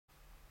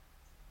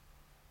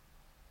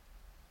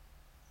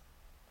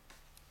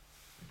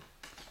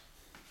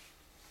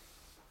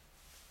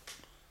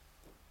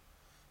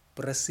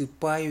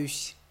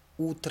Просыпаюсь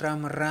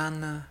утром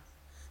рано,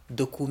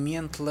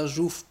 документ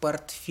ложу в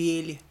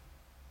портфель.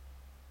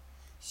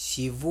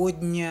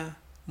 Сегодня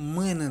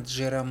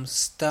менеджером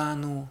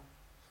стану,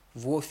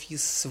 в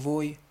офис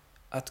свой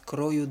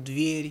открою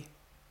дверь.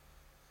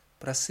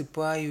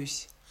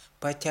 Просыпаюсь,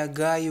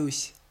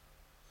 потягаюсь,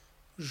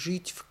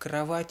 жить в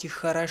кровати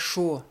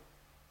хорошо.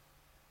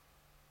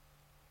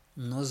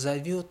 Но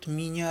зовет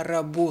меня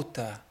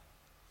работа,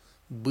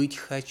 быть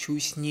хочу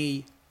с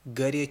ней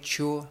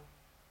горячо.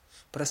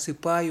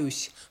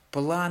 Просыпаюсь,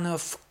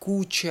 планов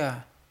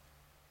куча,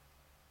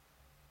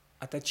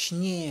 а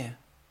точнее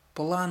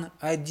план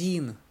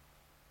один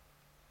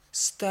 —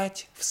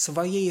 стать в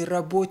своей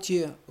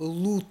работе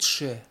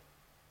лучше,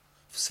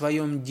 в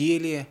своем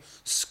деле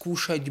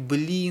скушать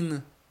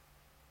блин.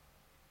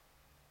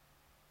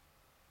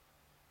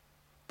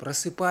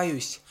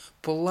 Просыпаюсь,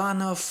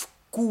 планов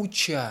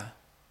куча,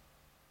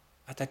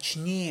 а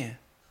точнее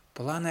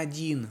план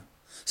один —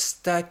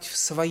 стать в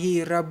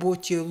своей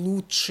работе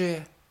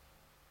лучше,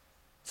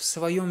 в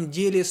своем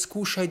деле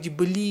скушать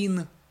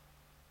блин.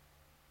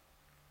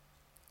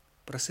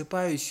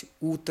 Просыпаюсь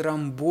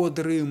утром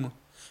бодрым,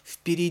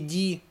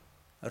 впереди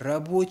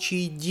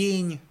рабочий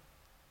день.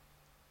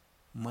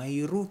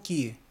 Мои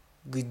руки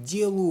к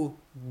делу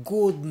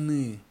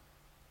годны,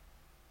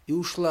 и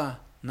ушла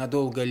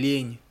надолго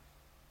лень.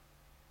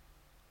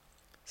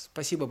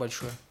 Спасибо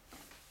большое.